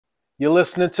You're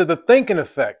listening to The Thinking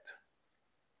Effect,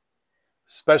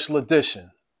 special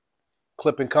edition,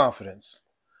 Clipping Confidence,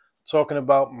 talking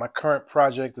about my current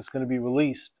project that's going to be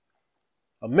released,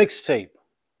 a mixtape,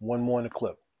 One More in the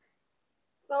Clip.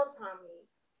 So, Tommy,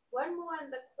 One More in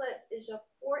the Clip is your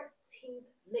 14th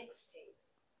mixtape.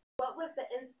 What was the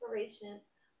inspiration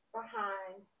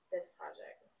behind this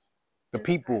project? The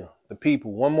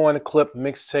people, One More in the Clip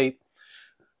mixtape.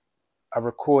 I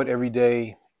record every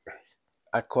day.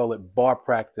 I call it bar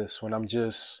practice when I'm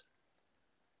just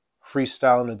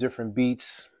freestyling the different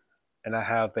beats, and I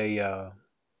have a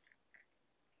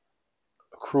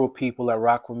crew of people that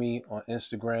rock with me on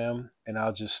Instagram, and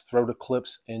I'll just throw the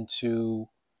clips into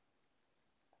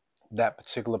that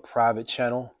particular private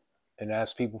channel and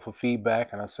ask people for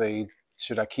feedback. And I say,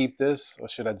 should I keep this or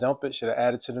should I dump it? Should I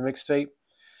add it to the mixtape?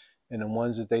 And the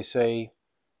ones that they say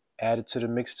add it to the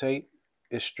mixtape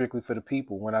is strictly for the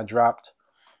people. When I dropped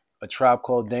A Tribe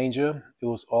Called Danger, it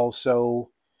was also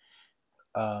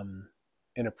an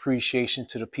appreciation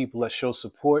to the people that show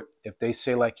support. If they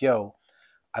say like, yo,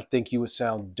 I think you would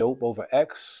sound dope over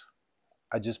X,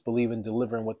 I just believe in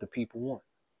delivering what the people want.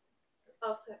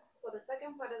 Also, so the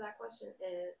second part of that question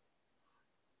is,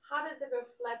 how does it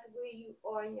reflect where you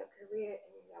are in your career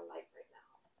and in your life right now?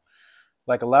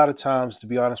 Like a lot of times, to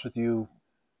be honest with you,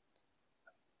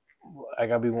 I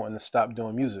gotta be wanting to stop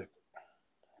doing music.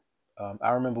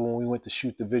 I remember when we went to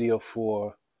shoot the video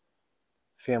for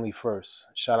Family First.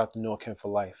 Shout out to Norkin for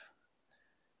Life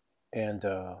and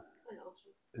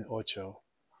in Ocho.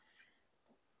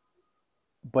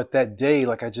 But that day,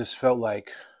 like I just felt like,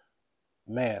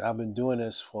 man, I've been doing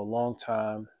this for a long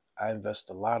time. I invest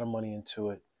a lot of money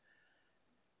into it.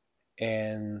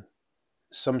 And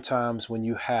sometimes when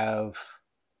you have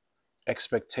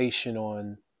expectation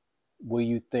on where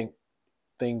you think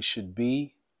things should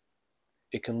be,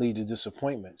 it can lead to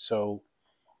disappointment. So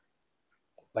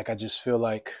like I just feel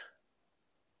like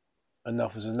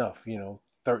enough is enough,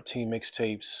 13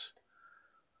 mixtapes,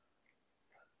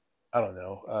 I don't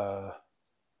know,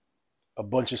 a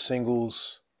bunch of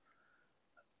singles,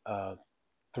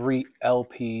 3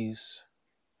 LPs.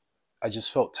 I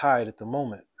just felt tired at the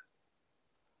moment.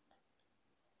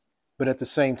 But at the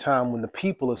same time, when the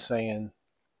people are saying,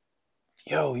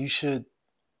 yo,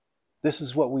 this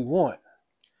is what we want.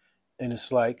 And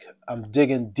it's like, I'm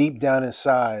digging deep down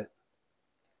inside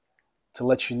to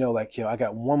let you know, like, yo, I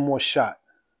got one more shot.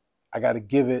 I got to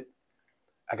give it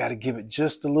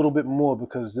just a little bit more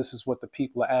because this is what the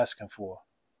people are asking for.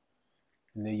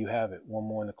 And there you have it, One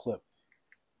More in the Clip.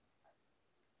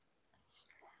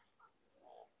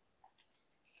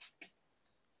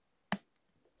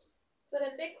 So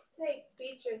the mixtape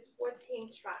features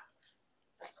 14 tracks,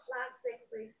 a classic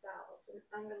freestyles, and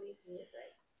unreleased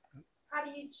music. How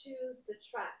do you choose the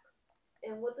tracks,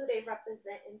 and what do they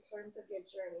represent in terms of your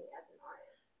journey as an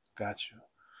artist? Gotcha.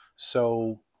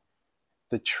 So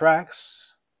the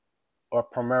tracks are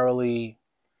primarily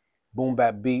boom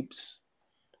bap beats,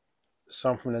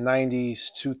 some from the 90s,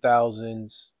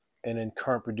 2000s, and then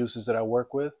current producers that I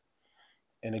work with.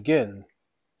 And again,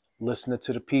 listening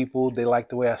to the people, they like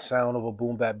the way I sound over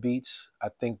boom bap beats. I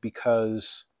think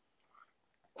because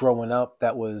growing up,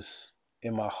 that was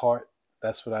in my heart.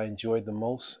 That's what I enjoyed the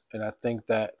most. And I think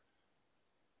that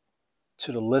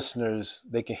to the listeners,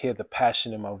 they can hear the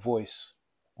passion in my voice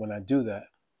when I do that.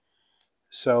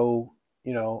 So,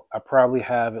 I probably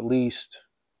have at least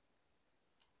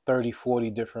 30, 40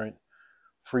 different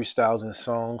freestyles and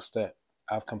songs that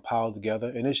I've compiled together.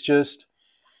 And it's just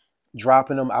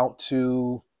dropping them out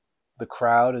to the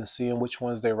crowd and seeing which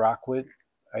ones they rock with.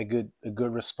 I get a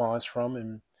good response from,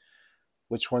 and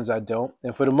which ones I don't.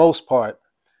 And for the most part,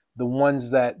 the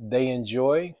ones that they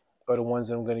enjoy are the ones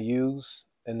that I'm going to use.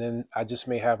 And then I just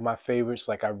may have my favorites,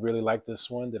 like I really like this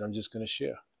one that I'm just going to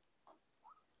share.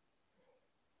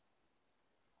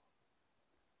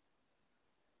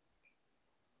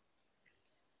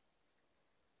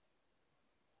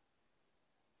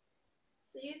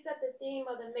 So you said the theme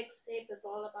of the mixtape is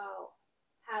all about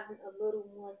having a little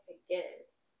more to give.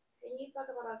 Can you talk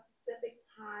about a specific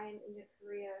time in your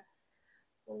career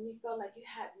when you felt like you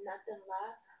had nothing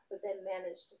left, but then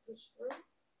managed to push through?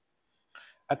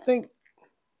 I think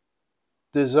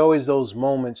there's always those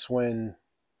moments when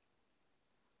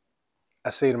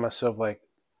I say to myself, like,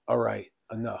 all right,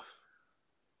 enough.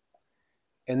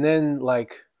 And then,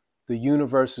 like, the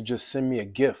universe will just send me a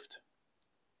gift.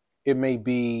 It may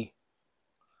be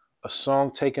a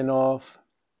song taking off.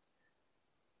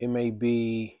 It may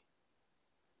be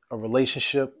a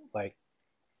relationship, like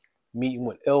meeting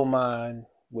with Illmind,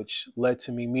 which led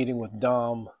to me meeting with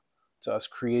Dom, to us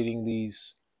creating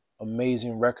these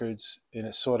amazing records. And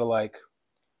it's sort of like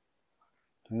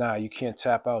nah, you can't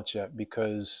tap out yet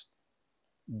because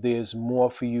there's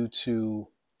more for you to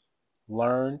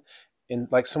learn. And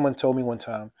like someone told me one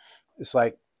time, it's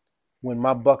like when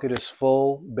my bucket is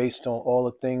full based on all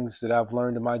the things that I've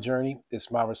learned in my journey,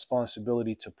 it's my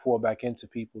responsibility to pour back into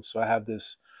people. So I have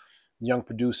this young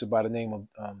producer by the name of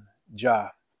Ja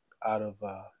out of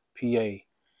PA,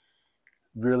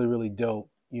 really, really dope,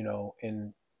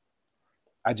 and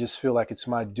I just feel like it's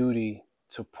my duty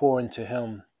to pour into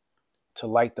him to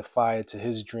light the fire to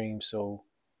his dream so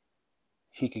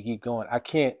he could keep going. I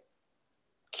can't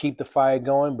keep the fire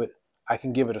going, but I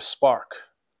can give it a spark,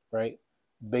 right?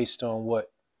 Based on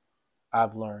what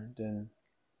I've learned. And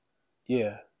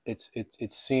yeah, it's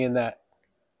seeing that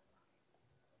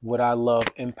what I love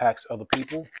impacts other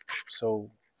people.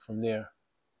 So from there,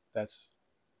 that's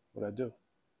what I do.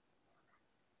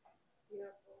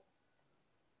 Beautiful.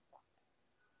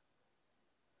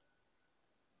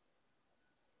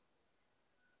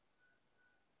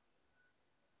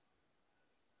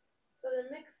 So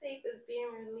the mixtape is being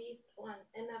released on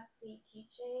NFC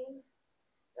keychains.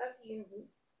 That's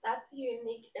unique. That's a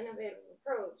unique, innovative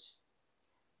approach.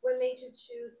 What made you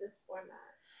choose this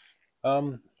format?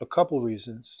 A couple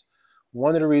reasons.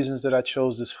 One of the reasons that I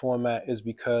chose this format is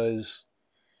because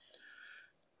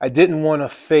I didn't want to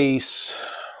face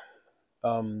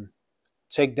um,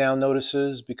 takedown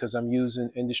notices because I'm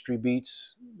using industry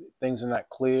beats. Things are not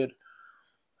cleared.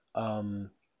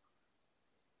 Um,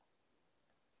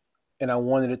 and I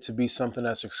wanted it to be something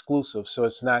that's exclusive. So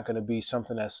it's not going to be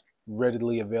something that's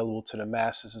readily available to the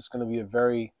masses. It's going to be a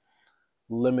very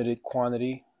limited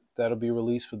quantity that'll be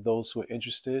released for those who are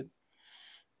interested.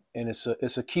 And it's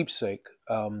a keepsake.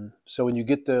 So when you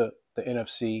get the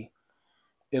NFC,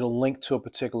 it'll link to a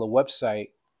particular website,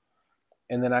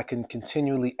 and then I can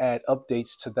continually add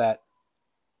updates to that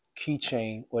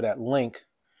keychain or that link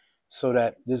so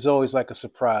that there's always like a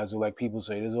surprise, or like people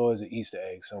say, there's always an Easter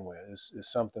egg somewhere. It's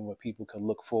something where people can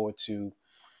look forward to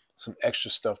some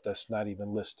extra stuff that's not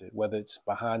even listed, whether it's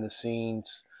behind the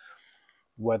scenes,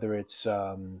 whether it's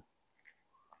an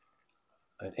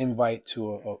invite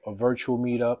to a virtual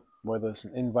meetup, whether it's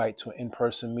an invite to an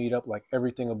in-person meetup. Like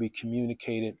everything will be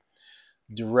communicated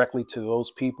directly to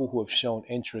those people who have shown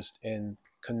interest in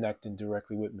connecting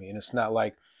directly with me. And it's not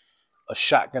like a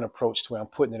shotgun approach to where I'm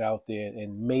putting it out there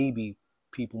and maybe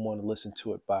people want to listen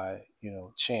to it by,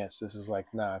 chance. This is like,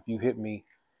 nah, if you hit me,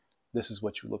 this is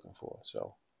what you're looking for.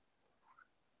 So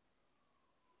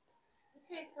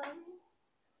Okay, Tony.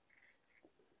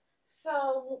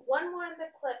 So one more in the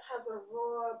clip has a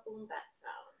raw boom bap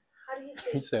sound. How do you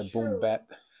he say said boom true bap.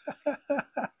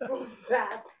 boom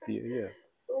bap? Yeah, yeah,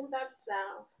 Boom bap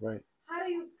sound. right. How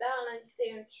do you balance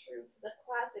staying true to the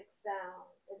classic sound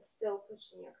and still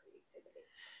pushing your creativity?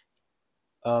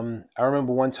 I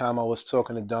remember one time I was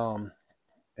talking to Dom,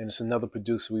 and it's another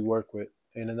producer we work with,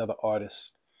 and another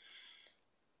artist,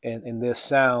 and in their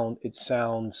sound, it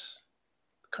sounds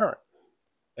current.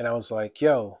 And I was like,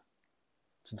 yo,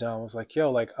 to Dom, I was like,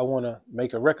 yo, like I want to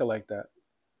make a record like that.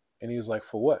 And he was like,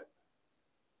 for what?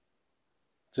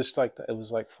 Just like that. It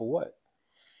was like, for what?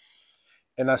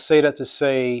 And I say that to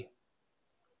say,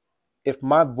 if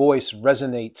my voice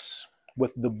resonates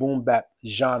with the boom bap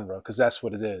genre, because that's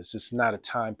what it is, it's not a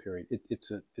time period.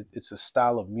 It's a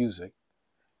style of music.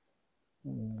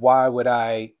 Why would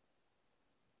I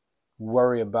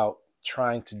worry about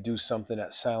trying to do something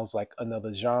that sounds like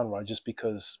another genre just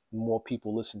because more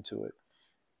people listen to it?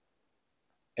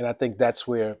 And I think that's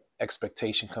where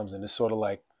expectation comes in. It's sort of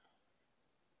like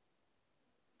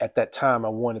at that time I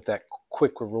wanted that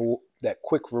quick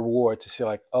reward to say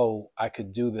like, oh, I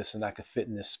could do this and I could fit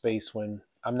in this space when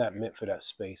I'm not meant for that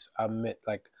space. I'm meant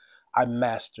like I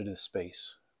master this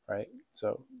space, right?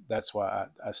 So that's why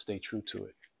I stay true to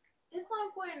it. It's so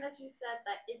important that you said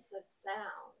that it's a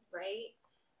sound, right?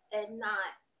 And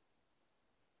not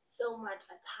so much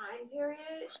a time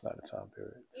period. It's not a time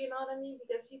period. You know what I mean?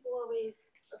 Because people always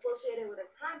associate it with a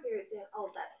time period saying,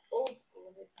 oh, that's old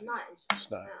school. It's not, it's just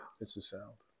It's a not. sound. It's a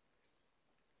sound.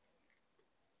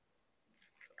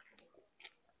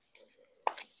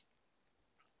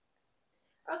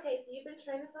 Okay, so you've been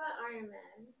training for the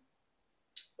Ironman,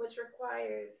 which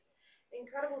requires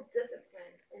incredible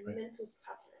discipline and Right. mental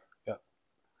toughness. Yeah.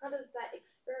 How does that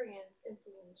experience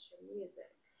influence your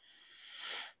music?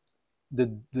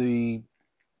 The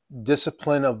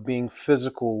discipline of being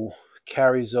physical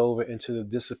carries over into the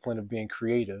discipline of being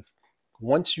creative.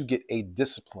 Once you get a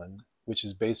discipline, which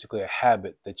is basically a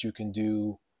habit that you can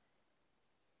do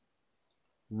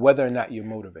whether or not you're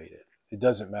motivated, it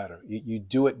doesn't matter. You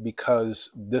do it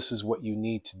because this is what you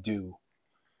need to do.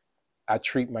 I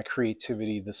treat my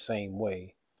creativity the same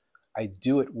way. I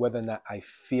do it whether or not I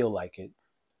feel like it.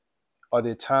 Are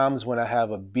there times when I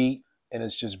have a beat and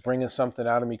it's just bringing something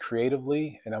out of me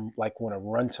creatively and I'm like want to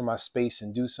run to my space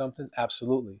and do something?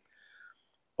 Absolutely.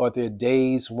 Are there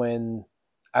days when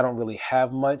I don't really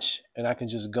have much and I can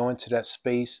just go into that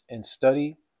space and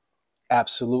study?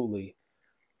 Absolutely.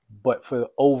 But for the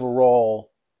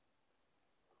overall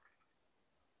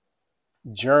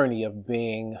journey of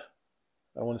being,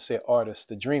 I don't want to say artist,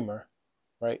 the dreamer,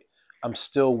 right? I'm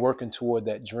still working toward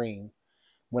that dream.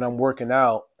 When I'm working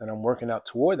out and I'm working out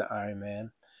toward the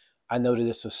Ironman, I know that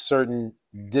it's a certain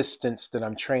distance that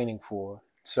I'm training for.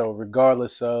 So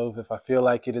regardless of if I feel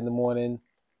like it in the morning,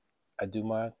 I do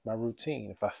my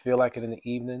routine. If I feel like it in the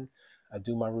evening, I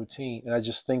do my routine. And I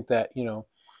just think that,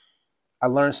 I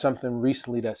learned something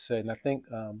recently that said, and I think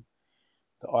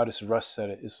the artist Russ said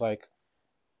it, it's like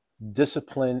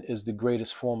discipline is the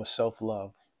greatest form of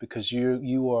self-love because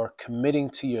you are committing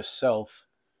to yourself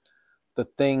the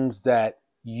things that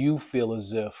you feel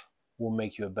as if will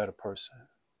make you a better person.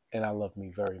 And I love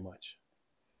me very much.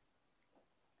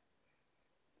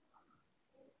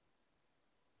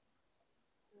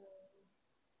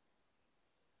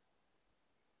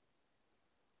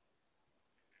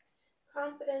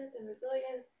 Confidence and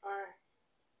resilience are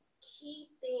key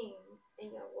themes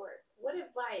in your work. What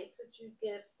advice would you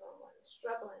give someone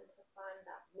struggling to find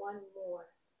that one more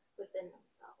within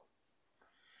themselves?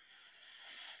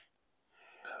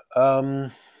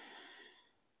 Um,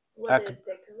 I Whether could, it's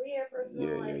their career, yeah, personal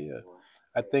yeah, life, yeah. or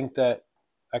I think that relationship.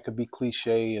 I could be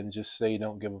cliche and just say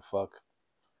don't give a fuck,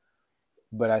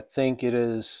 but I think it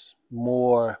is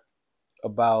more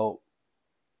about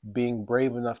being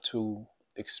brave enough to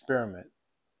experiment.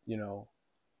 You know,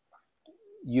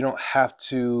 you don't have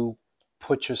to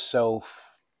put yourself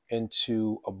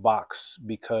into a box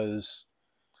because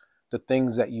the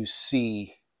things that you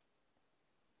see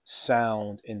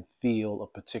sound and feel a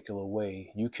particular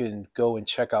way. You can go and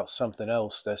check out something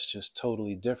else that's just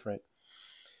totally different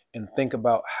and think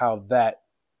about how that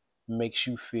makes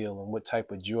you feel and what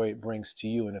type of joy it brings to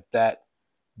you. And if that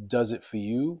does it for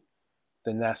you,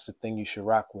 then that's the thing you should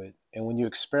rock with. And when you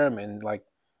experiment, like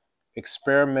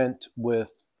experiment with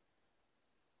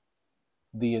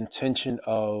the intention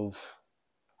of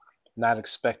not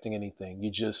expecting anything.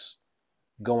 You're just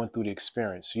going through the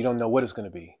experience. You don't know what it's going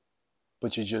to be,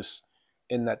 but you're just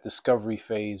in that discovery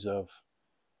phase of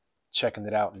checking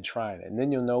it out and trying it. And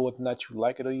then you'll know whether or not you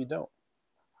like it or you don't.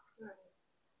 Right.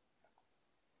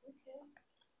 Okay.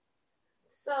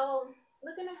 So,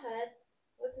 looking ahead,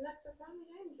 what's next for Tommy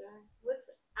Danger? What's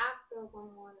after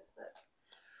one more in the clip?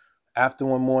 After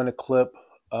one more in the clip,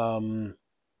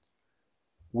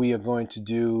 we are going to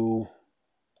do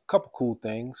a couple cool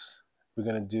things. We're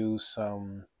going to do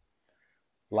some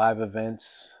live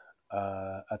events.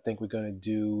 I think we're going to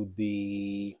do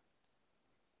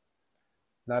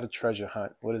not a treasure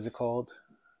hunt. What is it called?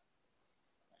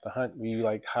 The hunt where you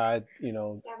like hide,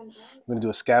 Scavenger. we're going to do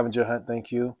a scavenger hunt.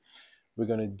 Thank you. We're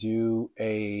going to do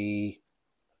a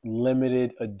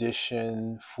limited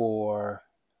edition for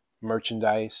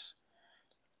merchandise,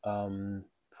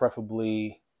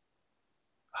 preferably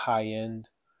high end.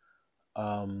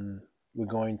 We're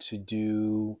going to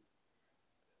do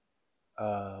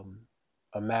um,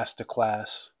 a master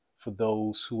class for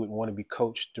those who would want to be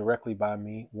coached directly by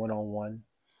me, one on one.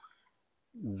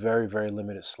 Very, very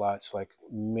limited slots, like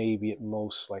maybe at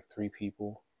most like 3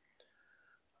 people.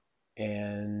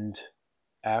 And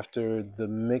after the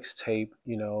mixtape,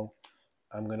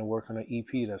 I'm going to work on an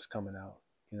EP that's coming out.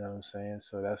 You know what I'm saying?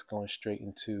 So that's going straight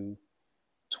into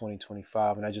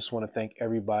 2025. And I just want to thank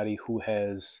everybody who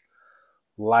has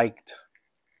liked,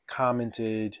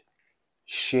 commented,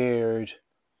 shared,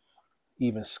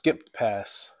 even skipped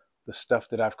past the stuff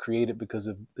that I've created because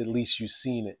of at least you've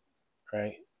seen it,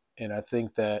 right? And I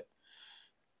think that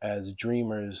as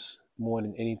dreamers, more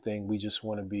than anything, we just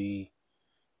want to be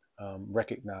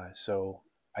recognized. So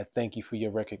I thank you for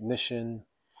your recognition.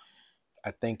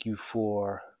 I thank you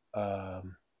for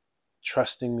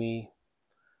trusting me.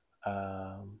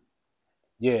 Um,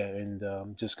 yeah, and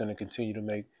I'm just going to continue to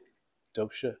make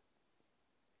dope shit.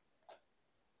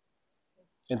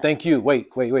 And thank you.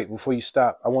 Wait. Before you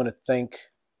stop, I want to thank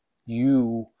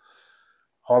you,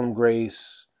 Harlem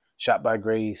Grace, Shot by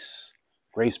Grace,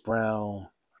 Grace Brown.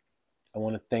 I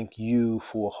want to thank you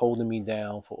for holding me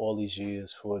down for all these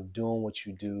years, for doing what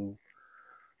you do,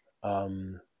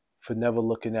 for never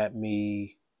looking at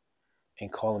me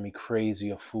and calling me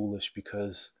crazy or foolish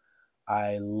because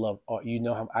I love art. You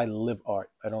know how I live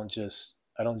art. I don't just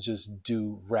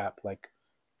do rap. Like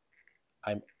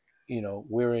I'm,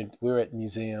 we're at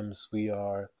museums. We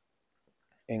are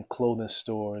in clothing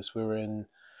stores. We're in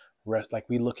like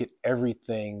we look at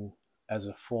everything as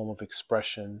a form of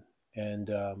expression, and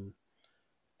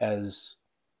as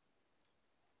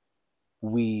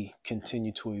we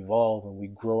continue to evolve and we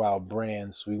grow our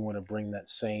brands, we want to bring that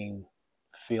same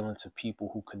feeling to people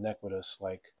who connect with us,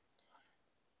 like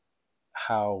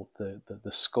how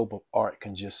the scope of art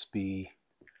can just be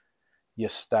your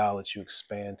style that you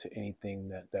expand to anything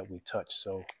that we touch.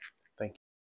 So